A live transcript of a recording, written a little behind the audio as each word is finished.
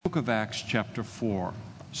Book of Acts chapter 4.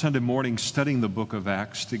 Sunday morning studying the book of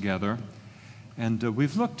Acts together. And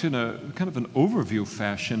we've looked in a kind of an overview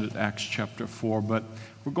fashion at Acts chapter 4, but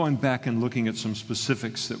we're going back and looking at some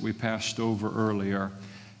specifics that we passed over earlier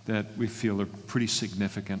that we feel are pretty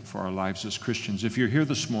significant for our lives as Christians. If you're here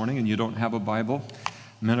this morning and you don't have a Bible,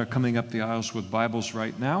 men are coming up the aisles with Bibles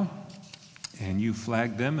right now, and you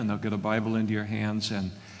flag them and they'll get a Bible into your hands.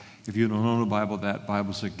 And if you don't own a Bible, that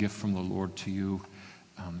Bible's a gift from the Lord to you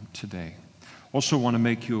today. Also want to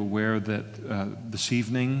make you aware that this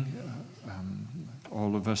evening,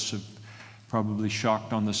 all of us have probably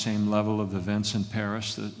shocked on the same level of events in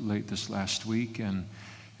Paris late this last week, and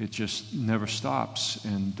it just never stops.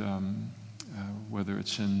 And whether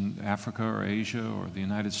it's in Africa or Asia or the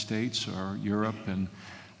United States or Europe, and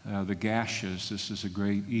the gashes, this is a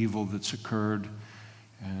great evil that's occurred.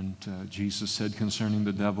 And Jesus said concerning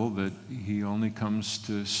the devil that he only comes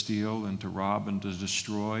to steal and to rob and to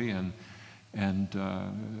destroy and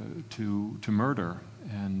to murder.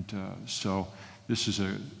 And so this is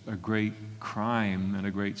a great crime and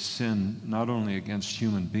a great sin, not only against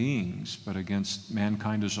human beings, but against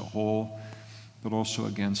mankind as a whole, but also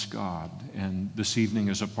against God. And this evening,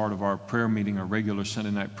 as a part of our prayer meeting, our regular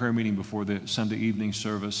Sunday night prayer meeting before the Sunday evening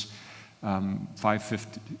service,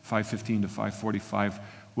 5:15 to 5:45,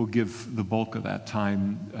 we'll give the bulk of that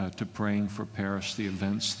time to praying for Paris, the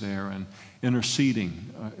events there, and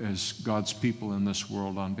interceding as God's people in this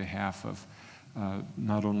world on behalf of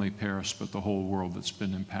not only Paris, but the whole world that's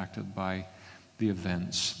been impacted by the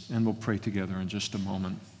events. And we'll pray together in just a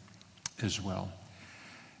moment as well.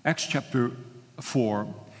 Acts chapter 4,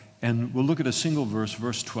 and we'll look at a single verse,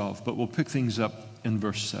 verse 12, but we'll pick things up in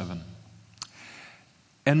verse 7.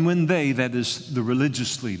 And when they, that is the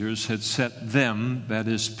religious leaders, had set them, that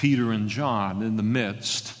is Peter and John, in the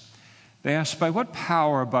midst, they asked, by what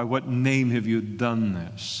power, by what name have you done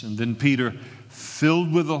this? And then Peter,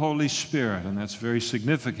 filled with the Holy Spirit, and that's very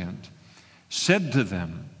significant, said to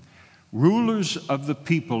them, rulers of the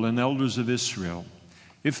people and elders of Israel,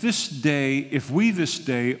 if we this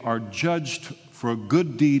day are judged for a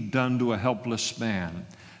good deed done to a helpless man,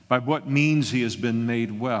 by what means he has been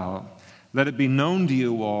made well, let it be known to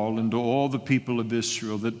you all and to all the people of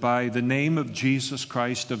Israel that by the name of Jesus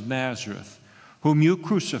Christ of Nazareth, whom you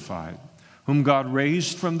crucified, whom God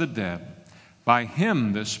raised from the dead, by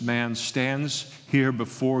him this man stands here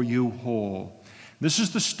before you whole. This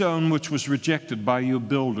is the stone which was rejected by you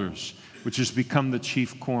builders, which has become the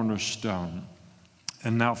chief cornerstone.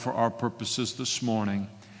 And now for our purposes this morning,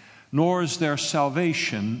 nor is there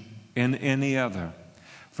salvation in any other,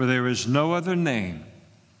 for there is no other name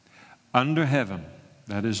under heaven,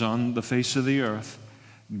 that is on the face of the earth,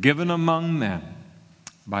 given among men,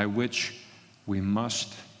 by which we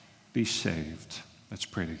must be saved. Let's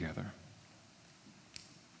pray together.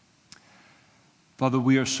 Father,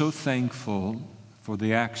 we are so thankful for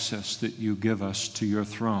the access that you give us to your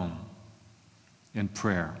throne in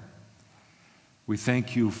prayer. We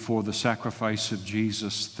thank you for the sacrifice of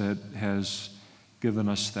Jesus that has given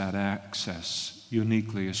us that access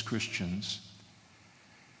uniquely as Christians.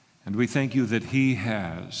 And we thank you that he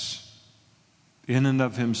has, in and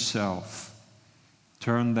of himself,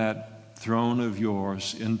 turned that throne of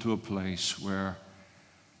yours into a place where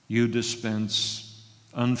you dispense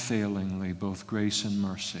unfailingly both grace and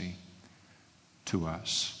mercy to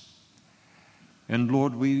us. And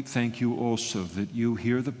Lord, we thank you also that you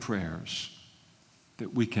hear the prayers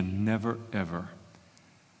that we can never, ever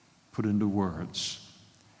put into words.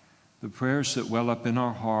 The prayers that well up in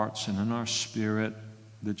our hearts and in our spirit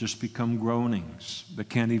that just become groanings that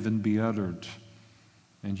can't even be uttered.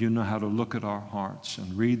 And you know how to look at our hearts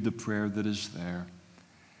and read the prayer that is there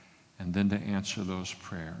and then to answer those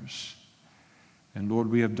prayers. And Lord,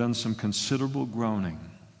 we have done some considerable groaning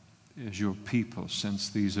as your people since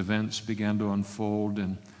these events began to unfold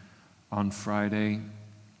on Friday.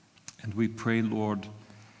 And we pray, Lord,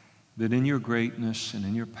 that in your greatness and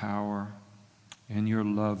in your power, in your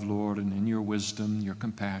love, Lord, and in your wisdom, your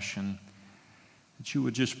compassion, that you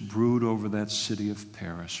would just brood over that city of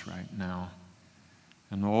Paris right now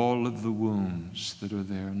and all of the wounds that are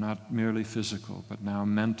there, not merely physical, but now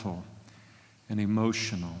mental and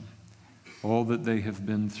emotional, all that they have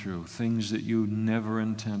been through, things that you never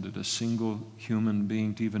intended a single human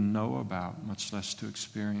being to even know about, much less to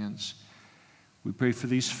experience. We pray for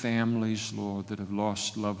these families, Lord, that have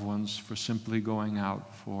lost loved ones for simply going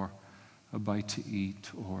out for a bite to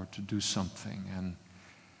eat or to do something,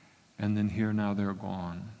 and then here now they're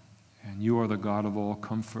gone. And you are the God of all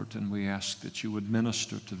comfort, and we ask that you would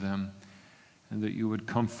minister to them and that you would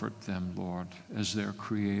comfort them, Lord, as their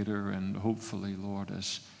creator, and hopefully, Lord,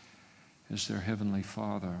 as their Heavenly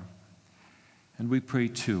Father. And we pray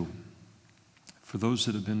too for those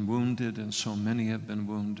that have been wounded, and so many have been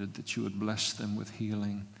wounded, that you would bless them with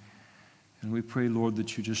healing. And we pray, Lord,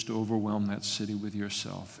 that you just overwhelm that city with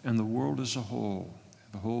yourself. And the world as a whole.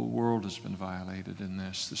 The whole world has been violated in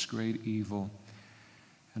this great evil.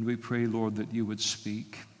 And we pray, Lord, that you would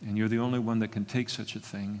speak. And you're the only one that can take such a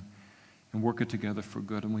thing and work it together for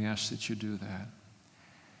good. And we ask that you do that.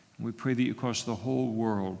 And we pray that you cause the whole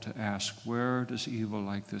world to ask, where does evil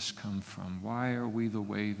like this come from? Why are we the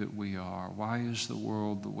way that we are? Why is the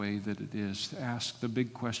world the way that it is? To ask the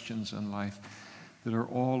big questions in life that are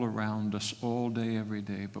all around us all day, every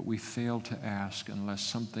day, but we fail to ask unless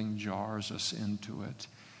something jars us into it.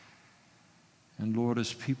 And Lord,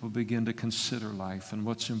 as people begin to consider life and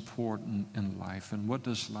what's important in life and what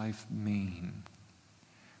does life mean,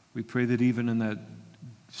 we pray that even in that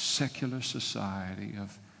secular society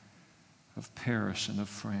of Paris and of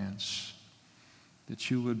France,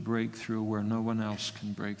 that you would break through where no one else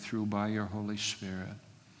can break through by your Holy Spirit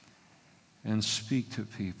and speak to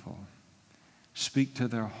people. Speak to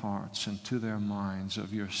their hearts and to their minds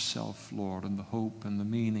of yourself, Lord, and the hope and the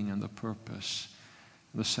meaning and the purpose,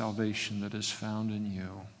 the salvation that is found in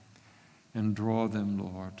you. And draw them,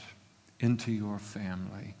 Lord, into your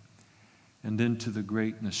family and into the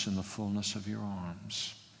greatness and the fullness of your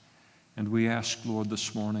arms. And we ask, Lord,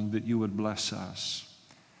 this morning that you would bless us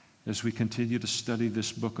as we continue to study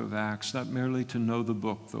this book of Acts, not merely to know the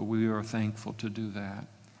book, though we are thankful to do that,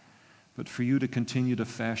 but for you to continue to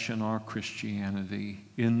fashion our Christianity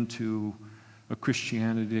into a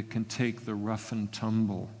Christianity that can take the rough and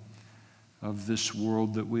tumble of this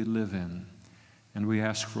world that we live in. And we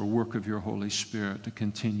ask for a work of your Holy Spirit to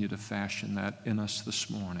continue to fashion that in us this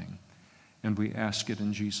morning. And we ask it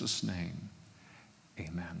in Jesus' name.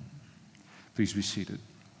 Amen. Please be seated.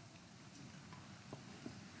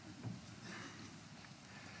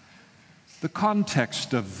 The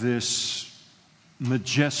context of this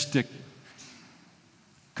majestic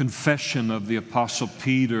confession of the Apostle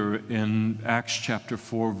Peter in Acts chapter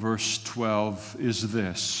 4, verse 12 is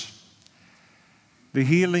this. The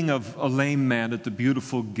healing of a lame man at the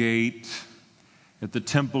beautiful gate at the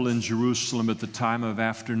temple in Jerusalem at the time of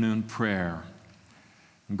afternoon prayer.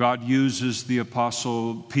 God uses the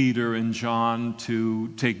Apostle Peter and John to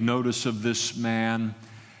take notice of this man.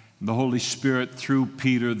 The Holy Spirit, through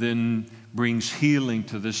Peter, then brings healing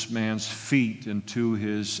to this man's feet and to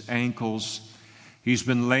his ankles. He's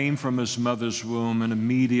been lame from his mother's womb, and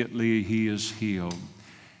immediately he is healed.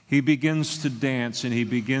 He begins to dance, and he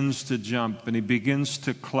begins to jump, and he begins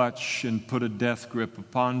to clutch and put a death grip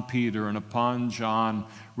upon Peter and upon John,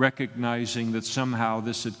 recognizing that somehow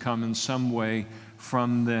this had come in some way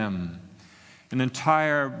from them. An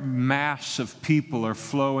entire mass of people are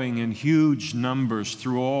flowing in huge numbers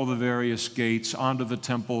through all the various gates onto the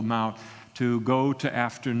Temple Mount to go to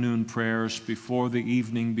afternoon prayers before the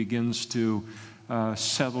evening begins to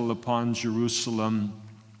settle upon Jerusalem.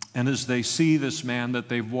 And as they see this man that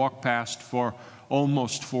they've walked past for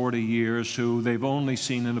almost 40 years, who they've only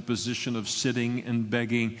seen in a position of sitting and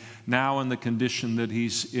begging, now in the condition that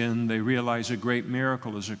he's in, they realize a great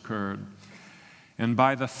miracle has occurred. And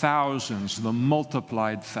by the thousands, the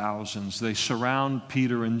multiplied thousands, they surround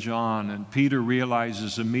Peter and John. And Peter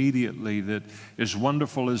realizes immediately that as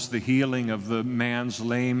wonderful as the healing of the man's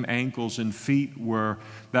lame ankles and feet were,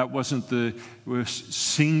 that wasn't the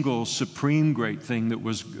single supreme great thing that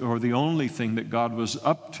was, or the only thing that God was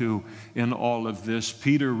up to in all of this.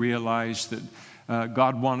 Peter realized that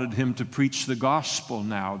God wanted him to preach the gospel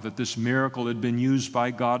now, that this miracle had been used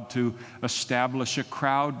by God to establish a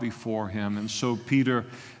crowd before him. And so Peter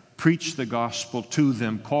preached the gospel to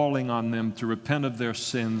them, calling on them to repent of their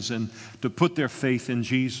sins and to put their faith in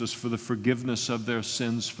Jesus for the forgiveness of their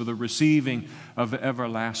sins, for the receiving of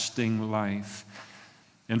everlasting life.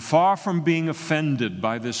 And far from being offended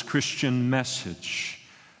by this Christian message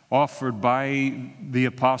offered by the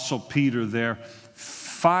Apostle Peter there,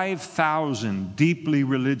 5,000 deeply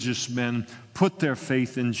religious men put their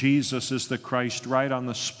faith in Jesus as the Christ right on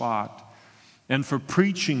the spot. And for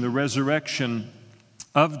preaching the resurrection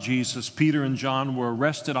of Jesus, Peter and John were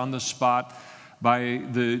arrested on the spot by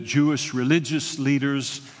the Jewish religious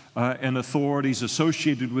leaders and authorities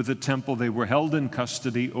associated with the temple. They were held in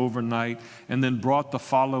custody overnight and then brought the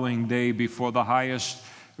following day before the highest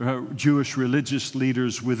Jewish religious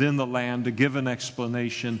leaders within the land to give an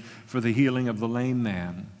explanation for the healing of the lame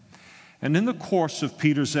man. And in the course of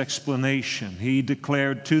Peter's explanation, he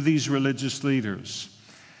declared to these religious leaders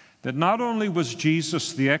that not only was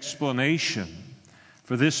Jesus the explanation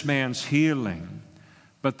for this man's healing,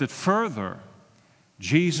 but that further,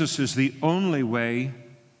 Jesus is the only way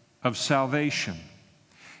of salvation.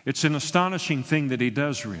 It's an astonishing thing that he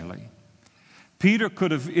does, really. Peter could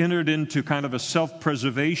have entered into kind of a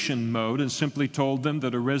self-preservation mode and simply told them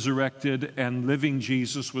that a resurrected and living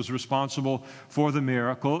Jesus was responsible for the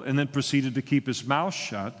miracle and then proceeded to keep his mouth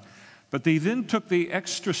shut. But they then took the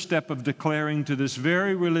extra step of declaring to this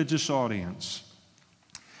very religious audience,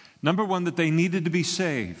 number one, that they needed to be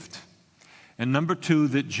saved. And number two,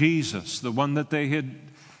 that Jesus, the one that they had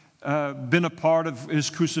been a part of his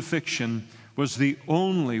crucifixion, was the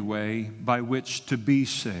only way by which to be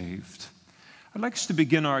saved. I'd like us to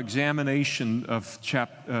begin our examination of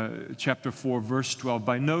chapter 4, verse 12,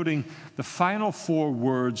 by noting the final four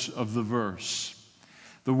words of the verse.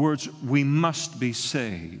 The words, we must be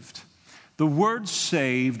saved. The word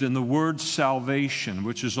saved and the word salvation,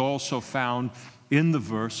 which is also found in the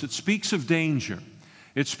verse, it speaks of danger.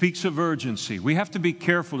 It speaks of urgency. We have to be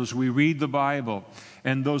careful as we read the Bible.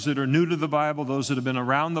 And those that are new to the Bible, those that have been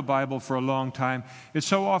around the Bible for a long time, it's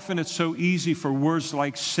so easy for words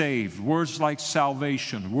like saved, words like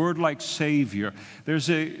salvation, word like Savior. There's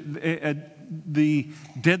the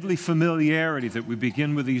deadly familiarity that we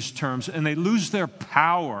begin with these terms, and they lose their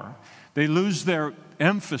power. They lose their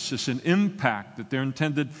emphasis and impact that they're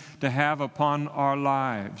intended to have upon our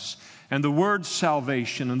lives. And the word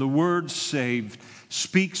salvation and the word saved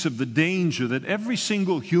speaks of the danger that every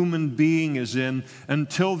single human being is in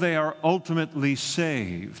until they are ultimately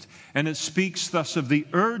saved. And it speaks thus of the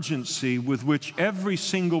urgency with which every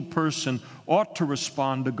single person ought to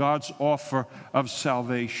respond to God's offer of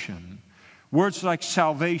salvation. Words like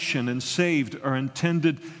salvation and saved are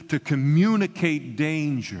intended to communicate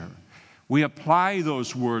danger. We apply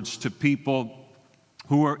those words to people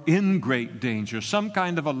who are in great danger, some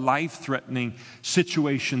kind of a life-threatening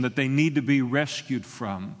situation that they need to be rescued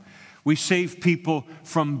from. We save people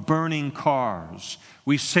from burning cars.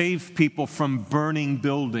 We save people from burning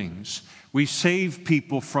buildings. We save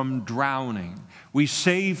people from drowning. We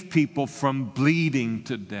save people from bleeding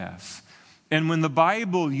to death. And when the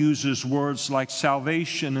Bible uses words like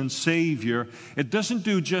salvation and Savior, it doesn't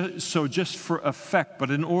do so just for effect,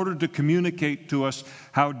 but in order to communicate to us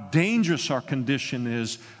how dangerous our condition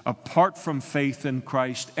is apart from faith in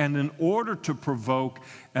Christ, and in order to provoke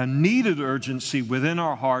a needed urgency within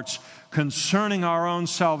our hearts concerning our own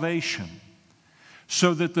salvation,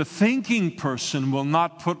 so that the thinking person will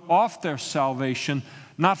not put off their salvation,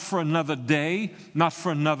 not for another day, not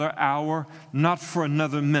for another hour, not for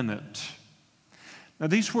another minute. Now,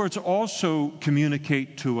 these words also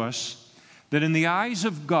communicate to us that in the eyes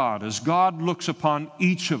of God, as God looks upon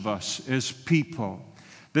each of us as people,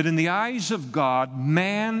 that in the eyes of God,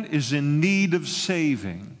 man is in need of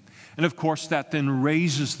saving. And of course, that then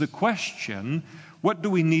raises the question, what do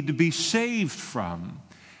we need to be saved from?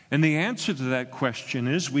 And the answer to that question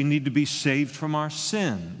is we need to be saved from our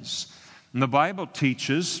sins. And the Bible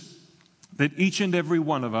teaches that each and every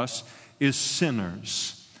one of us is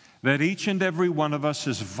sinners. That each and every one of us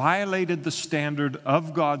has violated the standard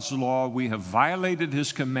of God's law. We have violated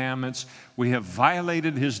His commandments. We have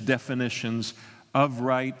violated His definitions of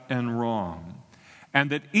right and wrong.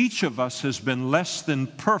 And that each of us has been less than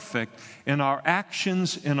perfect in our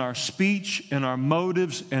actions, in our speech, in our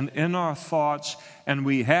motives, and in our thoughts, and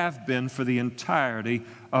we have been for the entirety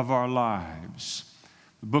of our lives.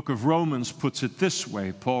 The book of Romans puts it this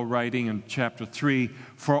way, Paul writing in chapter 3,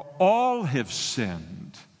 "For all have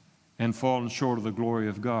sinned and fallen short of the glory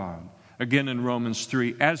of God." Again in Romans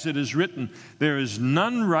 3, "As it is written, there is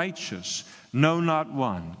none righteous, no, not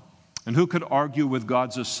one." And who could argue with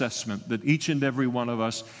God's assessment that each and every one of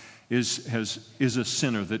us is a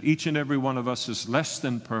sinner, that each and every one of us is less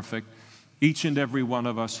than perfect, each and every one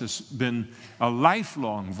of us has been a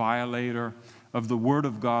lifelong violator of the Word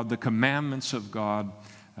of God, the commandments of God,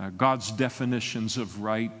 God's definitions of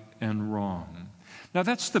right and wrong. Now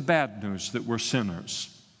that's the bad news, that we're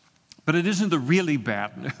sinners. But it isn't the really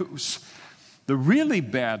bad news. The really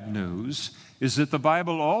bad news is that the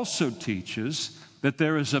Bible also teaches that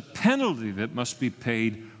there is a penalty that must be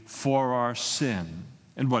paid for our sin.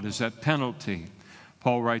 And what is that penalty?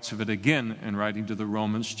 Paul writes of it again in writing to the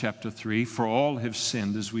Romans chapter 3, "For all have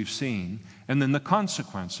sinned," as we've seen. And then the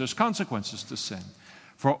consequence. There's consequences to sin.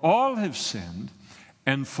 "For all have sinned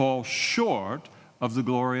and fall short of the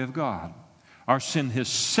glory of God." Our sin has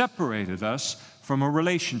separated us from a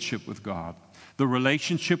relationship with God, the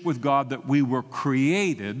relationship with God that we were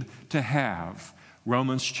created to have.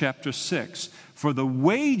 Romans chapter 6, "For the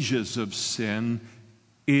wages of sin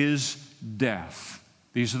is death."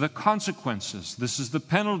 These are the consequences. This is the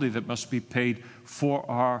penalty that must be paid for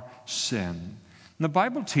our sin. And the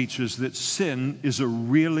Bible teaches that sin is a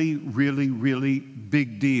really, really, really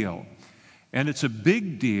big deal. And it's a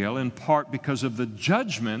big deal in part because of the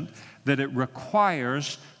judgment that it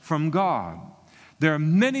requires from God. There are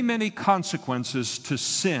many, many consequences to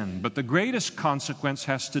sin, but the greatest consequence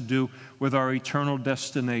has to do with our eternal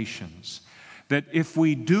destinations. That if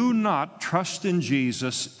we do not trust in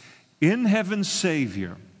Jesus, in heaven's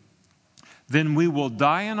Savior, then we will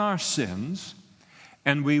die in our sins,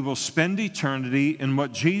 and we will spend eternity in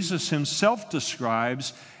what Jesus himself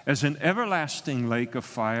describes as an everlasting lake of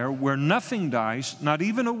fire where nothing dies, not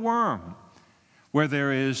even a worm, where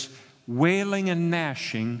there is wailing and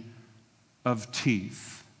gnashing of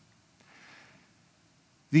teeth.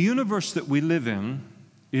 The universe that we live in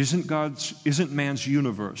isn't man's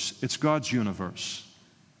universe, it's God's universe.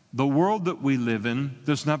 The world that we live in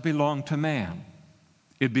does not belong to man.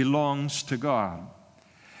 It belongs to God.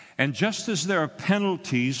 And just as there are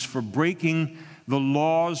penalties for breaking the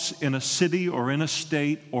laws in a city or in a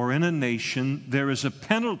state or in a nation, there is a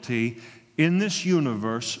penalty in this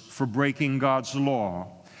universe for breaking God's law.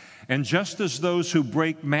 And just as those who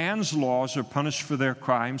break man's laws are punished for their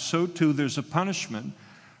crimes, so too there's a punishment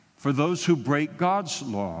for those who break God's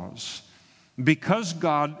laws. Because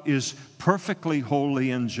God is perfectly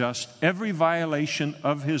holy and just, every violation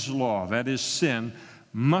of his law, that is sin,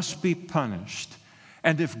 must be punished.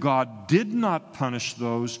 And if God did not punish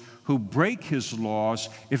those who break his laws,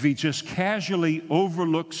 if he just casually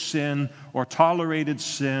overlooked sin or tolerated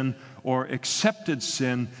sin or accepted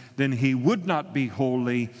sin, then he would not be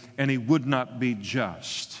holy and he would not be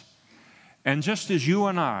just. And just as you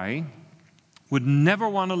and I would never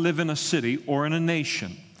want to live in a city or in a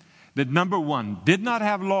nation that, number one, did not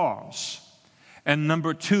have laws, and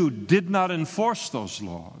number two, did not enforce those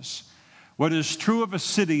laws, what is true of a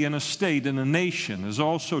city and a state and a nation is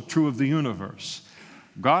also true of the universe.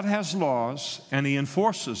 God has laws, and he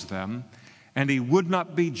enforces them, and he would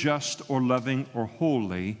not be just or loving or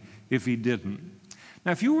holy if he didn't.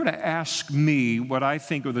 Now, if you were to ask me what I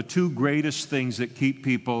think are the two greatest things that keep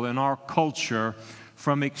people in our culture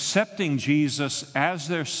from accepting Jesus as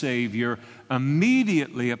their Savior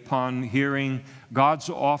immediately upon hearing God's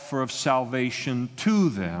offer of salvation to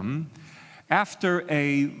them, after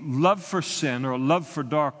a love for sin or a love for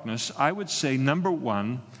darkness, I would say, number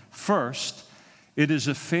one, first, it is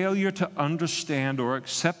a failure to understand or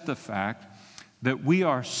accept the fact that we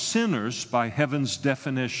are sinners by heaven's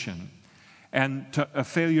definition, and a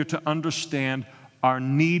failure to understand our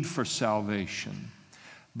need for salvation.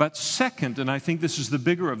 But second, and I think this is the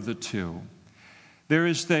bigger of the two, there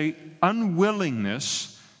is the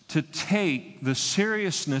unwillingness to take the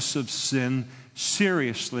seriousness of sin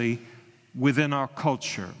seriously within our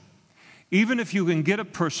culture. Even if you can get a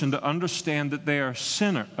person to understand that they are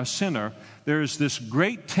a sinner, there is this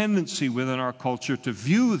great tendency within our culture to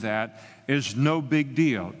view that as no big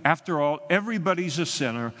deal. After all, everybody's a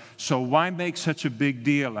sinner, so why make such a big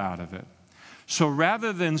deal out of it? So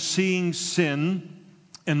rather than seeing sin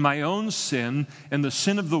and my own sin and the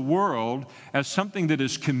sin of the world as something that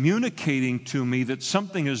is communicating to me that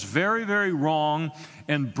something is very, very wrong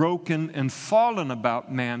and broken and fallen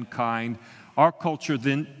about mankind, our culture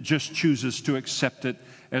then just chooses to accept it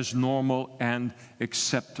as normal and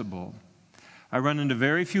acceptable. I run into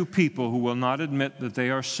very few people who will not admit that they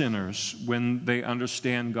are sinners when they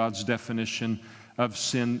understand God's definition of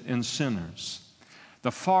sin and sinners.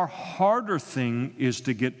 The far harder thing is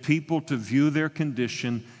to get people to view their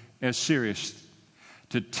condition as serious,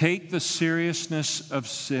 to take the seriousness of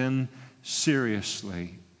sin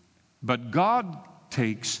seriously. But God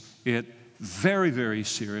takes it very, very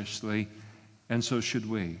seriously, and so should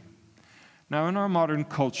we. Now, in our modern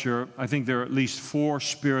culture, I think there are at least 4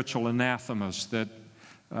 spiritual anathemas that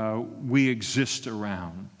we exist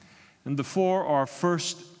around. And the 4 are,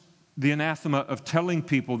 first, the anathema of telling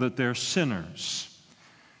people that they're sinners.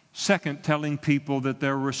 Second, telling people that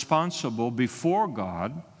they're responsible before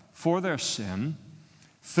God for their sin.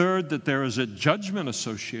 Third, that there is a judgment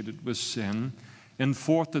associated with sin. And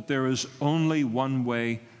fourth, that there is only one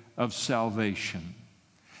way of salvation.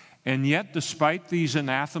 And yet, despite these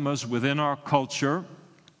anathemas within our culture,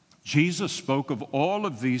 Jesus spoke of all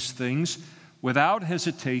of these things without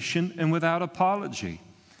hesitation and without apology.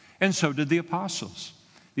 And so did the apostles.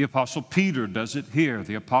 The apostle Peter does it here.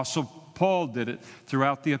 The apostle Paul did it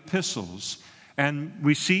throughout the epistles. And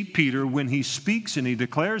we see Peter, when he speaks, and he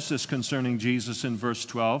declares this concerning Jesus in verse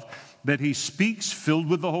 12, that he speaks filled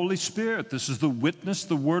with the Holy Spirit. This is the witness,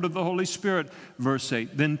 the word of the Holy Spirit. Verse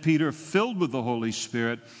 8, then Peter, filled with the Holy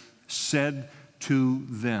Spirit, said to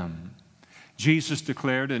them. Jesus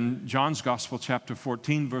declared in John's Gospel, chapter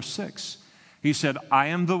 14, verse 6, he said, I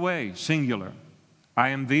am the way, singular. I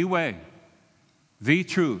am the way, the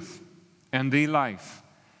truth, and the life.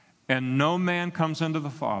 and no man comes unto the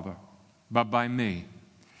Father but by me."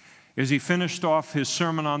 As he finished off his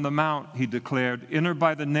Sermon on the Mount, he declared, "Enter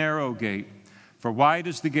by the narrow gate, for wide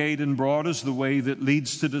is the gate and broad is the way that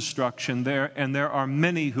leads to destruction, and there are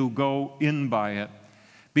many who go in by it.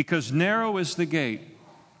 Because narrow is the gate,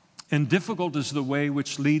 and difficult is the way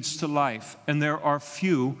which leads to life, and there are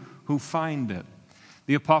few who find it."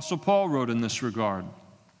 The Apostle Paul wrote in this regard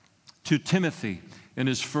to Timothy in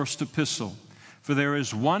his first epistle, "For there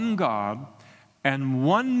is one God and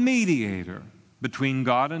one mediator between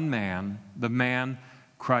God and man, the man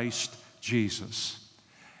Christ Jesus."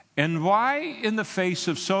 And why, in the face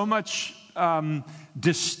of so much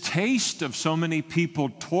distaste of so many people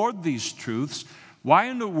toward these truths, why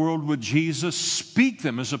in the world would Jesus speak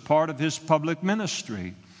them as a part of his public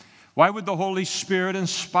ministry? Why would the Holy Spirit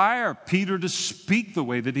inspire Peter to speak the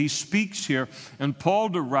way that he speaks here and Paul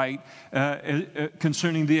to write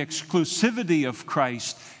concerning the exclusivity of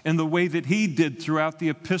Christ in the way that he did throughout the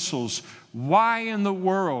epistles? Why in the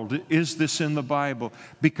world is this in the Bible?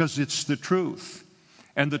 Because it's the truth.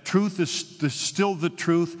 And the truth is still the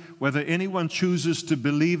truth, whether anyone chooses to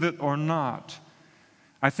believe it or not.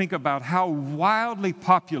 I think about how wildly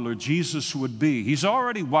popular Jesus would be. He's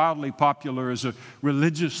already wildly popular as a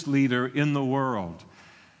religious leader in the world.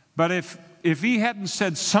 But if he hadn't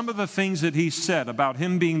said some of the things that he said about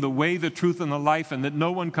him being the way, the truth, and the life, and that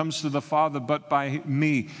no one comes to the Father but by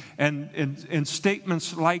me, and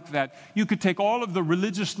statements like that, you could take all of the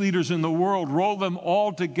religious leaders in the world, roll them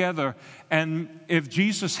all together, and if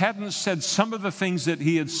Jesus hadn't said some of the things that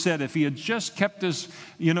he had said, if he had just kept his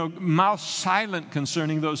mouth silent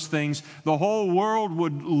concerning those things, the whole world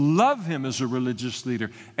would love him as a religious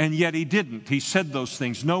leader. And yet he didn't. He said those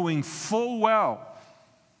things knowing full well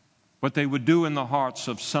what they would do in the hearts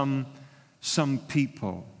of some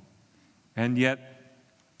people. And yet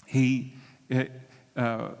he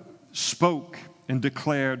spoke and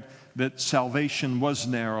declared that salvation was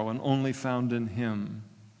narrow and only found in him.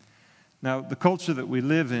 Now, the culture that we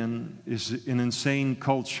live in is an insane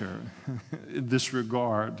culture in this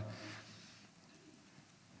regard.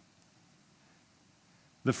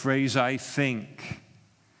 The phrase "I think"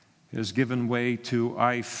 has given way to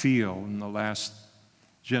 "I feel" in the last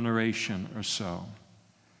generation or so.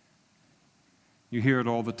 You hear it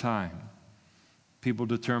all the time. People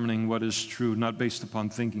determining what is true, not based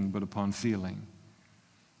upon thinking, but upon feeling.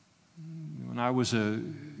 When I was a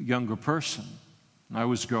younger person, when I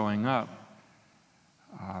was growing up,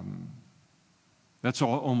 that's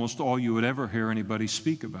almost all you would ever hear anybody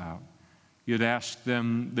speak about. You'd ask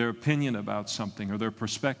them their opinion about something or their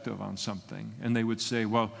perspective on something, and they would say,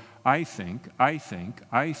 "Well, I think. Hardly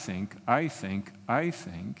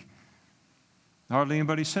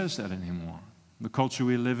anybody says that anymore. The culture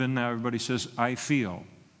we live in now, everybody says, "I feel.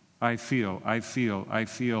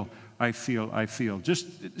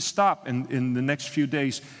 Just stop in the next few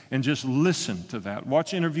days and just listen to that.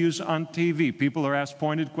 Watch interviews on TV. People are asked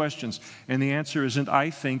pointed questions, and the answer isn't "I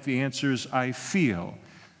think," the answer is "I feel."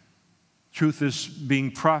 Truth is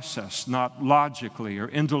being processed, not logically or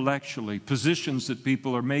intellectually. Positions that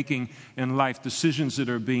people are making in life, decisions that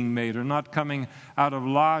are being made, are not coming out of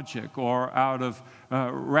logic or out of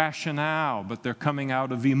rationale, but they're coming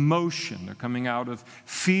out of emotion. They're coming out of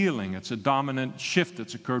feeling. It's a dominant shift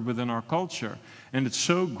that's occurred within our culture. And it's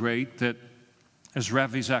so great that, as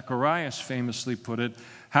Ravi Zacharias famously put it,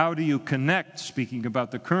 how do you connect, speaking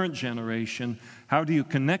about the current generation, how do you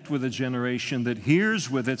connect with a generation that hears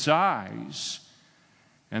with its eyes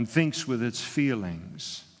and thinks with its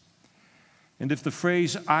feelings? And if the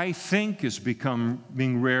phrase "I think" is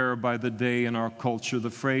becoming rarer by the day in our culture, the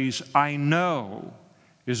phrase "I know"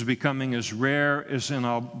 is becoming as rare as an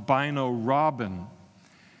albino robin.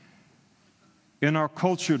 In our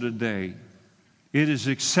culture today, it is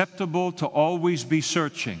acceptable to always be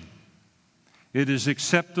searching. It is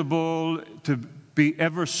acceptable to be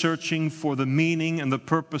ever searching for the meaning and the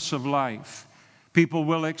purpose of life. People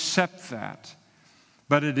will accept that.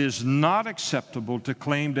 But it is not acceptable to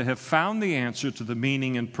claim to have found the answer to the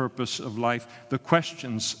meaning and purpose of life, the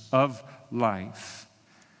questions of life.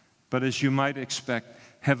 But as you might expect,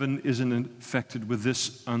 heaven isn't infected with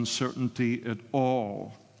this uncertainty at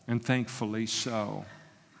all, and thankfully so.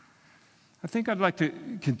 I think I'd like to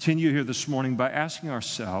continue here this morning by asking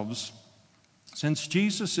ourselves, since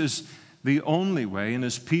Jesus is the only way, and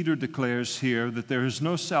as Peter declares here, that there is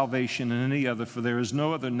no salvation in any other, for there is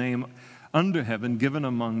no other name under heaven given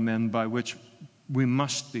among men by which we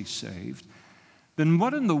must be saved, then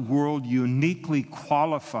what in the world uniquely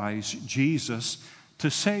qualifies Jesus to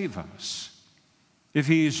save us? If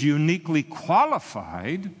he is uniquely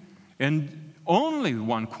qualified and only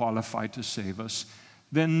one qualified to save us,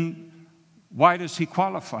 then why does he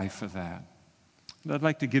qualify for that? I'd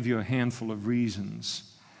like to give you a handful of reasons.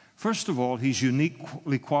 First of all, he's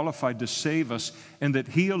uniquely qualified to save us in that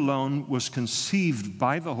he alone was conceived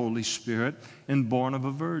by the Holy Spirit and born of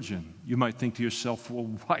a virgin. You might think to yourself, well,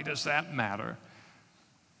 why does that matter?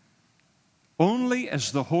 Only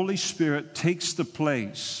as the Holy Spirit takes the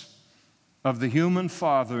place of the human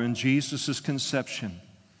father in Jesus' conception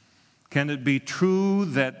can it be true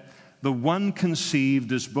that the one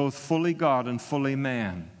conceived is both fully God and fully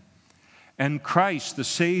man. And Christ, the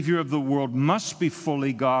Savior of the world, must be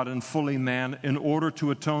fully God and fully man in order to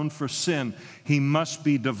atone for sin. He must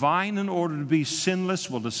be divine in order to be sinless.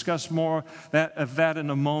 We'll discuss more of that in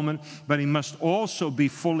a moment. But he must also be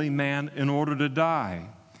fully man in order to die.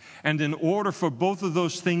 And in order for both of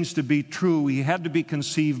those things to be true, he had to be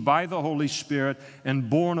conceived by the Holy Spirit and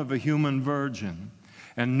born of a human virgin.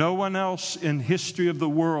 And no one else in history of the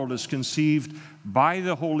world is conceived by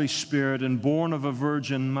the Holy Spirit and born of a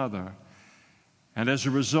virgin mother. And as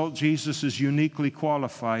a result, Jesus is uniquely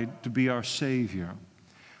qualified to be our Savior.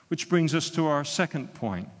 Which brings us to our second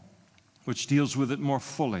point, which deals with it more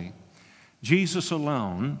fully. Jesus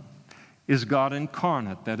alone is God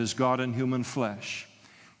incarnate, that is, God in human flesh.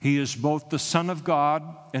 He is both the Son of God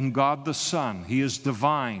and God the Son. He is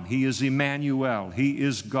divine. He is Emmanuel. He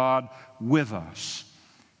is God with us.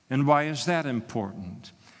 And why is that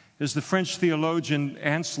important? As the French theologian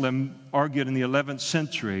Anselm argued in the 11th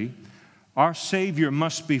century, our Savior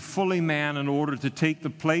must be fully man in order to take the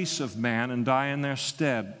place of man and die in their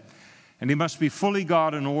stead. And he must be fully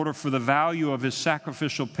God in order for the value of his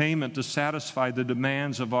sacrificial payment to satisfy the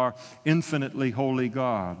demands of our infinitely holy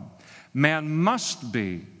God. Man must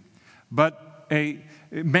be, but a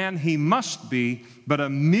mere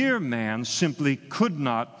man simply could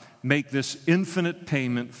not make this infinite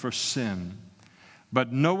payment for sin.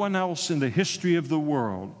 But no one else in the history of the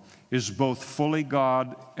world is both fully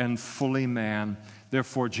God and fully man.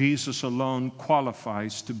 Therefore, Jesus alone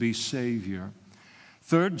qualifies to be Savior.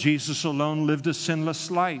 Third, Jesus alone lived a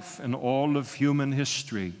sinless life in all of human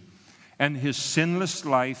history. And his sinless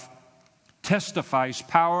life testifies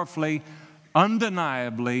powerfully,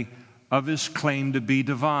 undeniably, of his claim to be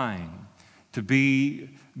divine, to be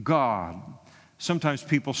God. Sometimes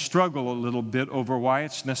people struggle a little bit over why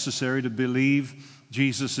it's necessary to believe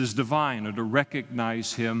Jesus is divine or to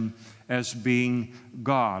recognize him as being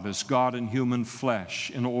God, as God in human flesh,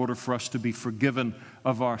 in order for us to be forgiven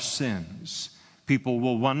of our sins. People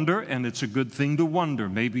will wonder, and it's a good thing to wonder.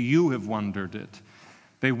 Maybe you have wondered it.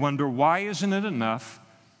 They wonder, why isn't it enough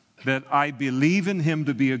that I believe in him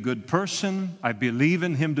to be a good person, I believe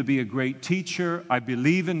in him to be a great teacher, I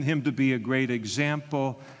believe in him to be a great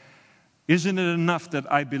example? Isn't it enough that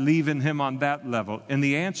I believe in him on that level? And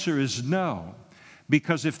the answer is no.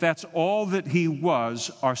 Because if that's all that he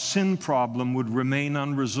was, our sin problem would remain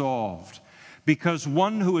unresolved. Because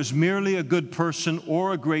one who is merely a good person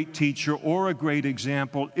or a great teacher or a great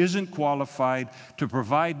example isn't qualified to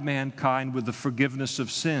provide mankind with the forgiveness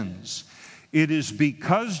of sins. It is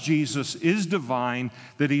because Jesus is divine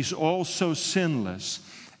that he's also sinless.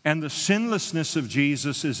 And the sinlessness of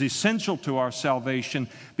Jesus is essential to our salvation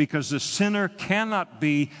because the sinner cannot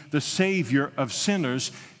be the Savior of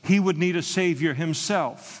sinners. He would need a Savior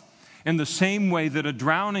himself. In the same way that a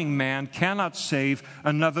drowning man cannot save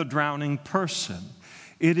another drowning person.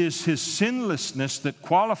 It is his sinlessness that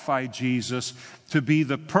qualified Jesus to be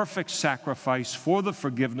the perfect sacrifice for the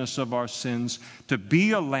forgiveness of our sins, to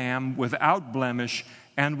be a lamb without blemish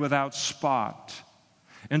and without spot.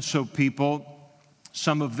 And so people,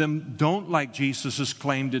 some of them don't like Jesus'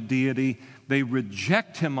 claim to deity. They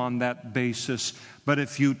reject him on that basis. But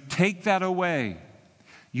if you take that away,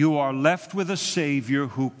 you are left with a Savior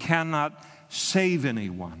who cannot save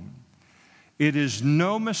anyone. It is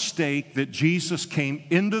no mistake that Jesus came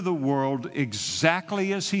into the world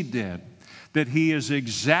exactly as he did, that he is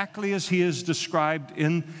exactly as he is described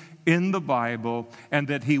in the Bible, and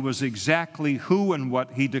that he was exactly who and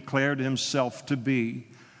what he declared himself to be.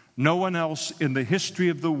 No one else in the history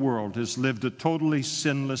of the world has lived a totally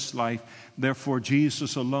sinless life. Therefore,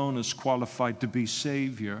 Jesus alone is qualified to be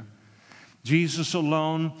Savior. Jesus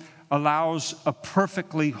alone allows a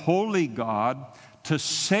perfectly holy God to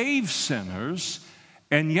save sinners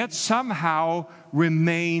and yet somehow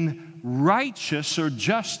remain righteous or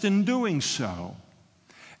just in doing so.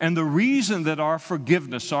 And the reason that our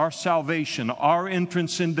forgiveness, our salvation, our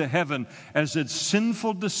entrance into heaven as a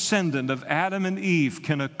sinful descendant of Adam and Eve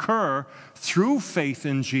can occur through faith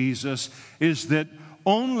in Jesus is that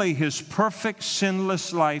only his perfect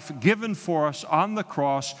sinless life given for us on the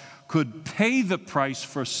cross could pay the price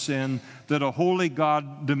for sin that a holy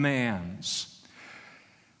God demands.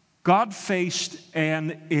 God faced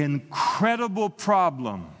an incredible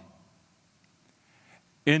problem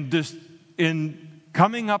in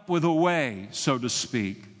coming up with a way, so to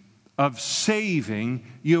speak, of saving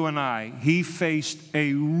you and I. He faced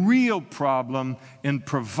a real problem in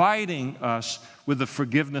providing us with the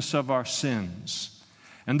forgiveness of our sins.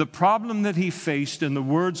 And the problem that he faced, in the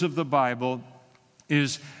words of the Bible,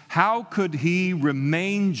 is how could he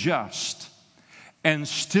remain just and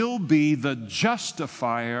still be the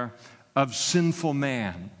justifier of sinful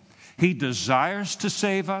man? He desires to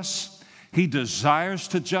save us. He desires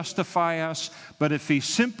to justify us. But if he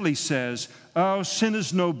simply says, oh, sin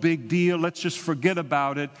is no big deal, let's just forget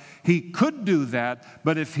about it, he could do that.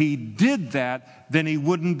 But if he did that, then he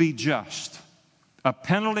wouldn't be just. A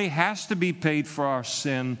penalty has to be paid for our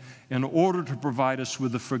sin in order to provide us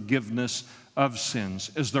with the forgiveness of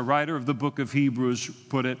sins. As the writer of the book of Hebrews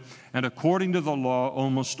put it, and according to the law,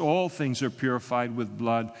 almost all things are purified with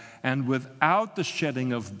blood, and without the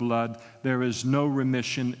shedding of blood, there is no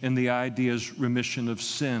remission, and the idea is remission of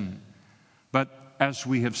sin. But as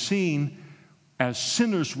we have seen, as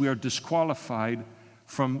sinners, we are disqualified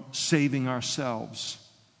from saving ourselves.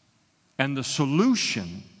 And the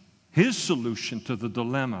solution, his solution to the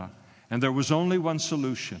dilemma, and there was only one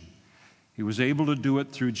solution. He was able to do it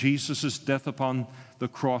through Jesus' death upon the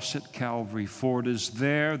cross at Calvary. For it is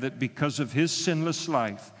there that because of his sinless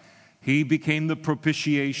life, he became the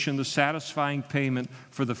propitiation, the satisfying payment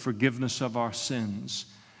for the forgiveness of our sins.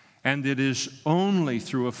 And it is only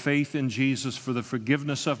through a faith in Jesus for the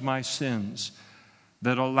forgiveness of my sins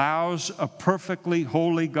that allows a perfectly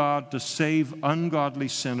holy God to save ungodly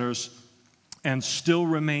sinners and still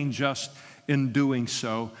remain just in doing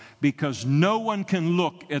so, because no one can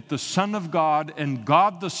look at the Son of God and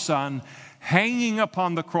God the Son hanging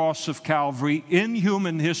upon the cross of Calvary in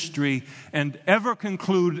human history and ever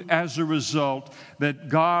conclude as a result that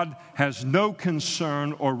God has no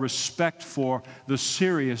concern or respect for the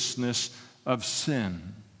seriousness of sin.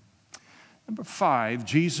 Number 5,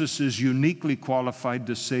 Jesus is uniquely qualified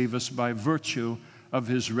to save us by virtue of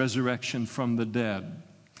his resurrection from the dead.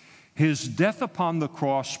 His death upon the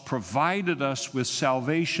cross provided us with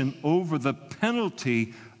salvation over the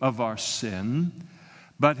penalty of our sin,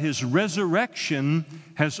 but his resurrection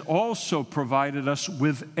has also provided us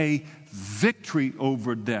with a victory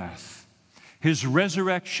over death. His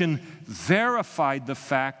resurrection verified the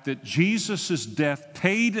fact that Jesus' death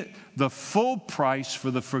paid the full price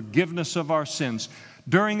for the forgiveness of our sins.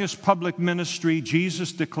 During his public ministry,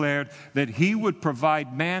 Jesus declared that he would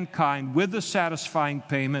provide mankind with a satisfying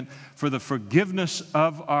payment for the forgiveness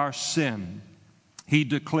of our sin. He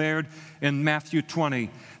declared in Matthew 20,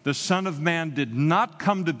 the Son of Man did not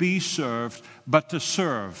come to be served, but to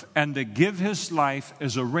serve, and to give his life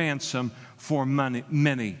as a ransom for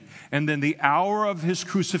many. And then the hour of his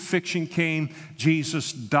crucifixion came.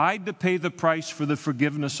 Jesus died to pay the price for the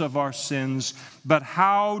forgiveness of our sins. But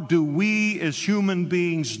how do we as human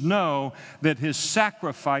beings know that his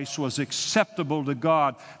sacrifice was acceptable to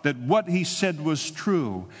God, that what he said was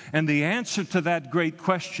true? And the answer to that great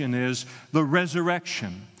question is the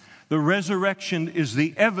resurrection. The resurrection is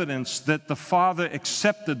the evidence that the Father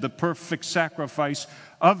accepted the perfect sacrifice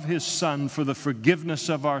of his Son for the forgiveness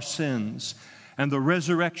of our sins. And the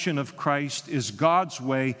resurrection of Christ is God's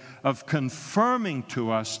way of confirming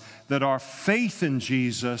to us that our faith in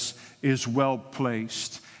Jesus is well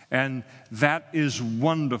placed. And that is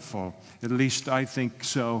wonderful. At least I think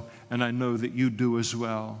so, and I know that you do as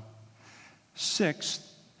well. 6,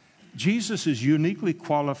 Jesus is uniquely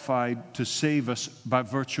qualified to save us by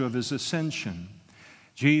virtue of his ascension.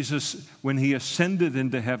 Jesus, when he ascended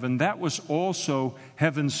into heaven, that was also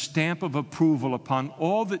heaven's stamp of approval upon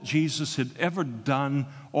all that Jesus had ever done,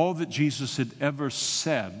 all that Jesus had ever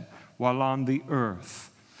said while on the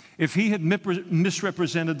earth. If he had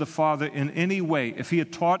misrepresented the Father in any way, if he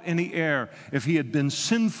had taught any error, if he had been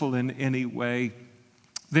sinful in any way,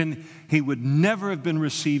 then he would never have been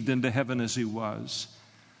received into heaven as he was.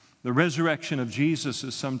 The resurrection of Jesus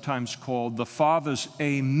is sometimes called the Father's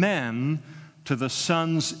amen to the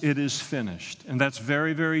Son's it is finished. And that's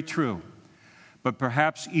very, very true. But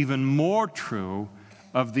perhaps even more true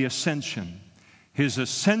of the ascension. His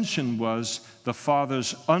ascension was the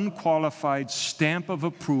Father's unqualified stamp of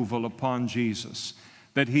approval upon Jesus,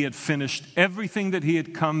 that he had finished everything that he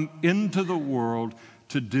had come into the world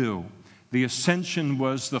to do. The ascension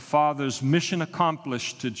was the Father's mission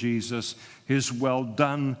accomplished to Jesus, his well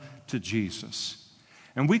done to Jesus.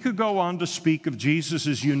 And we could go on to speak of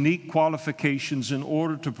Jesus' unique qualifications in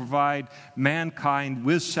order to provide mankind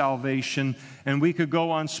with salvation. And we could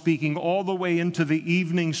go on speaking all the way into the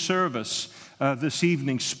evening service this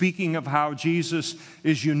evening, speaking of how Jesus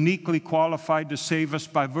is uniquely qualified to save us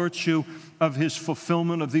by virtue of his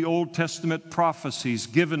fulfillment of the Old Testament prophecies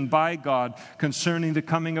given by God concerning the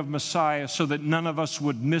coming of Messiah, so that none of us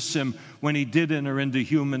would miss him when he did enter into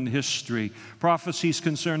human history. Prophecies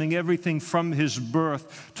concerning everything from his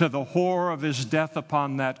birth to the horror of his death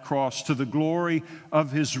upon that cross to the glory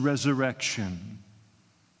of his resurrection.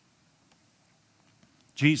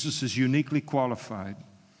 Jesus is uniquely qualified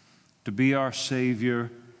to be our Savior.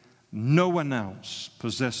 No one else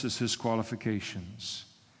possesses his qualifications.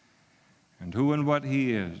 And who and what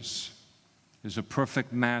he is a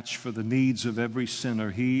perfect match for the needs of every sinner.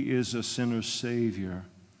 He is a sinner's Savior.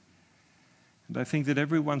 And I think that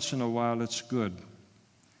every once in a while it's good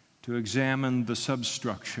to examine the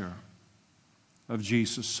substructure of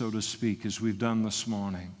Jesus, so to speak, as we've done this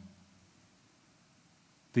morning.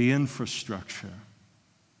 The infrastructure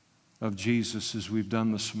of Jesus, as we've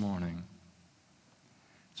done this morning.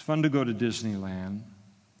 It's fun to go to Disneyland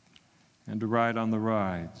and to ride on the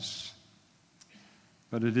rides,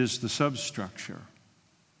 but it is the substructure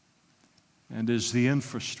and is the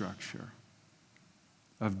infrastructure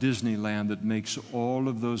of Disneyland that makes all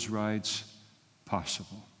of those rides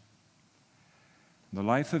possible. The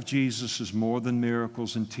life of Jesus is more than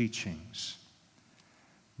miracles and teachings.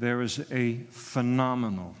 There is a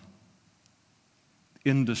phenomenal,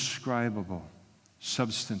 indescribable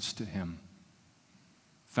substance to him,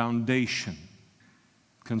 foundation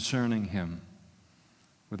concerning him,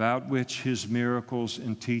 without which his miracles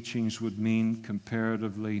and teachings would mean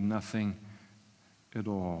comparatively nothing at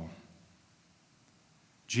all.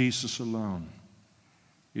 Jesus alone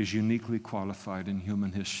is uniquely qualified in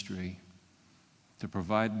human history to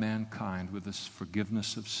provide mankind with this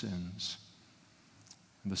forgiveness of sins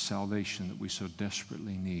and the salvation that we so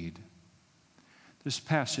desperately need. This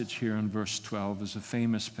passage here in verse 12 is a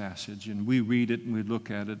famous passage, and we read it and we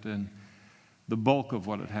look at it, and the bulk of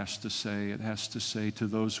what it has to say to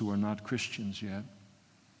those who are not Christians yet,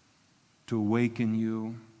 to awaken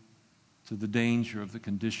you to the danger of the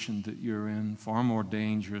condition that you're in, far more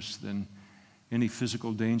dangerous than any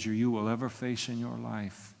physical danger you will ever face in your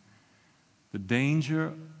life. The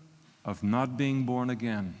danger of not being born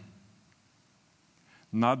again,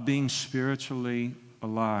 not being spiritually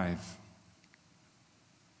alive,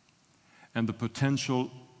 and the potential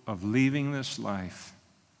of leaving this life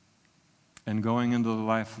and going into the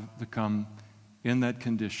life to come in that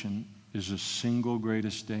condition is the single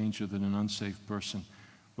greatest danger that an unsaved person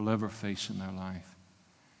will ever face in their life.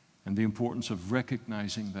 And the importance of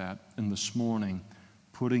recognizing that, and this morning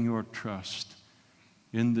putting your trust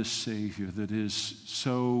in this Savior that is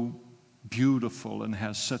so beautiful and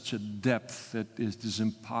has such a depth that it is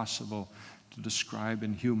impossible to describe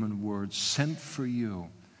in human words, sent for you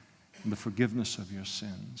in the forgiveness of your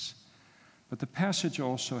sins. But the passage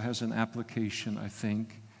also has an application, I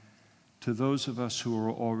think, to those of us who are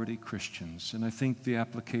already Christians. And I think the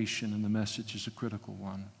application in the message is a critical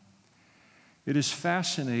one. It is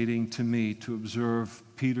fascinating to me to observe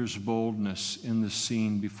Peter's boldness in the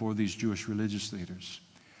scene before these Jewish religious leaders,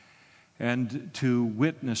 and to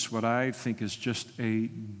witness what I think is just a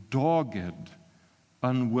dogged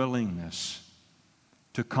unwillingness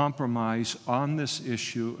to compromise on this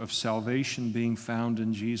issue of salvation being found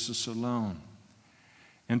in Jesus alone.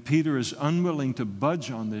 And Peter is unwilling to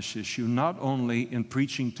budge on this issue, not only in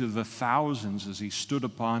preaching to the thousands as he stood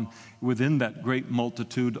upon within that great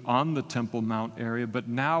multitude on the Temple Mount area, but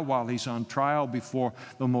now while he's on trial before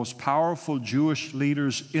the most powerful Jewish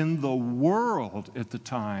leaders in the world at the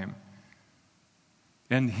time.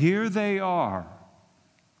 And here they are,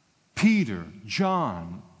 Peter,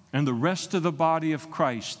 John, and the rest of the body of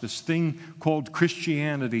Christ, this thing called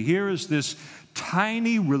Christianity. Here is this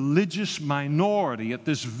tiny religious minority at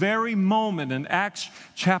this very moment in Acts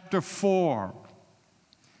chapter 4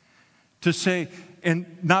 to say, and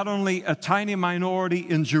not only a tiny minority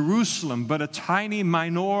in Jerusalem, but a tiny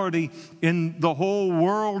minority in the whole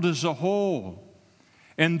world as a whole.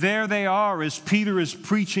 And there they are as Peter is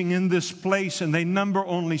preaching in this place, and they number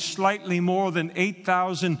only slightly more than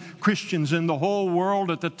 8,000 Christians in the whole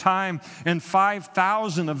world at the time, and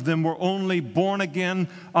 5,000 of them were only born again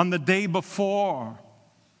on the day before.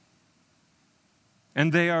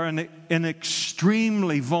 And they are in an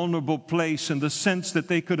extremely vulnerable place in the sense that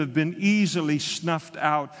they could have been easily snuffed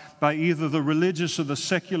out by either the religious or the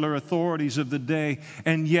secular authorities of the day.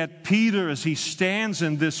 And yet Peter, as he stands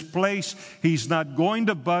in this place, he's not going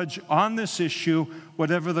to budge on this issue,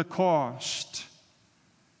 whatever the cost.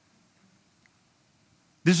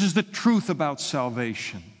 This is the truth about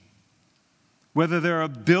salvation. Whether there are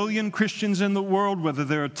 1 billion Christians in the world, whether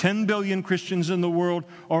there are 10 billion Christians in the world,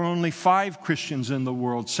 or only 5 Christians in the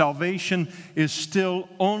world, salvation is still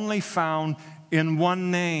only found in one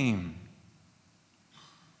name.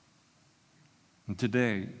 And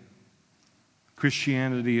today,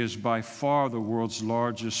 Christianity is by far the world's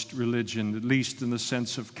largest religion, at least in the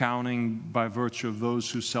sense of counting by virtue of those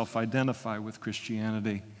who self-identify with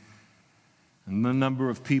Christianity. And the number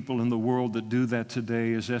of people in the world that do that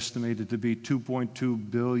today is estimated to be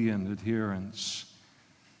 2.2 billion adherents,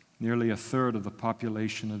 nearly a third of the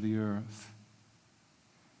population of the earth.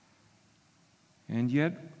 And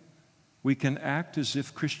yet, we can act as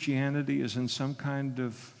if Christianity is in some kind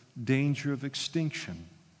of danger of extinction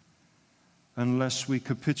unless we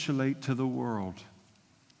capitulate to the world,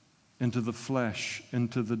 into the flesh,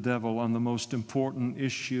 into the devil on the most important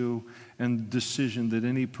issue and decision that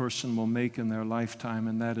any person will make in their lifetime,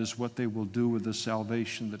 and that is what they will do with the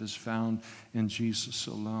salvation that is found in Jesus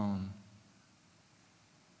alone.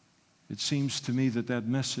 It seems to me that that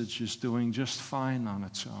message is doing just fine on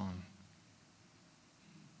its own.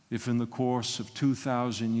 If in the course of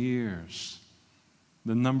 2,000 years,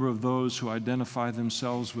 the number of those who identify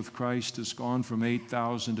themselves with Christ has gone from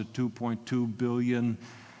 8,000 to 2.2 billion,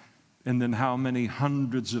 and then how many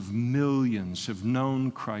hundreds of millions have known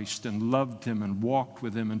Christ and loved Him and walked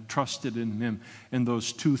with Him and trusted in Him in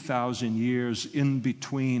those 2,000 years in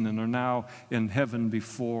between and are now in heaven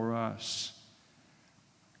before us.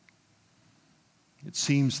 It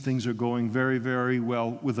seems things are going very, very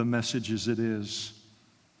well with the message as it is.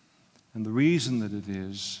 And the reason that it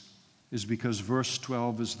is because verse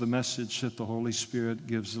 12 is the message that the Holy Spirit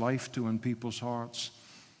gives life to in people's hearts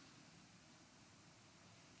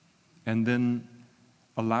and then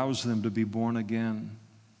allows them to be born again.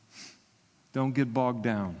 Don't get bogged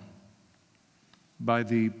down by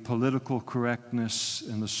the political correctness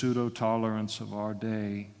and the pseudo-tolerance of our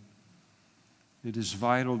day. It is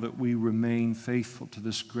vital that we remain faithful to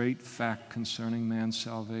this great fact concerning man's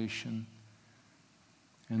salvation.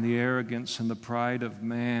 And the arrogance and the pride of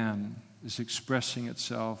man is expressing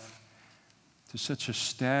itself to such a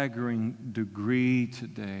staggering degree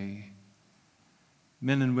today.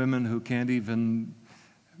 Men and women who can't even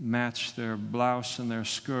match their blouse and their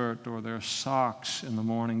skirt or their socks in the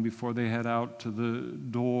morning before they head out to the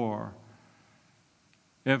door.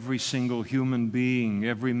 Every single human being,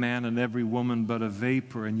 every man and every woman but a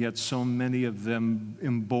vapor, and yet so many of them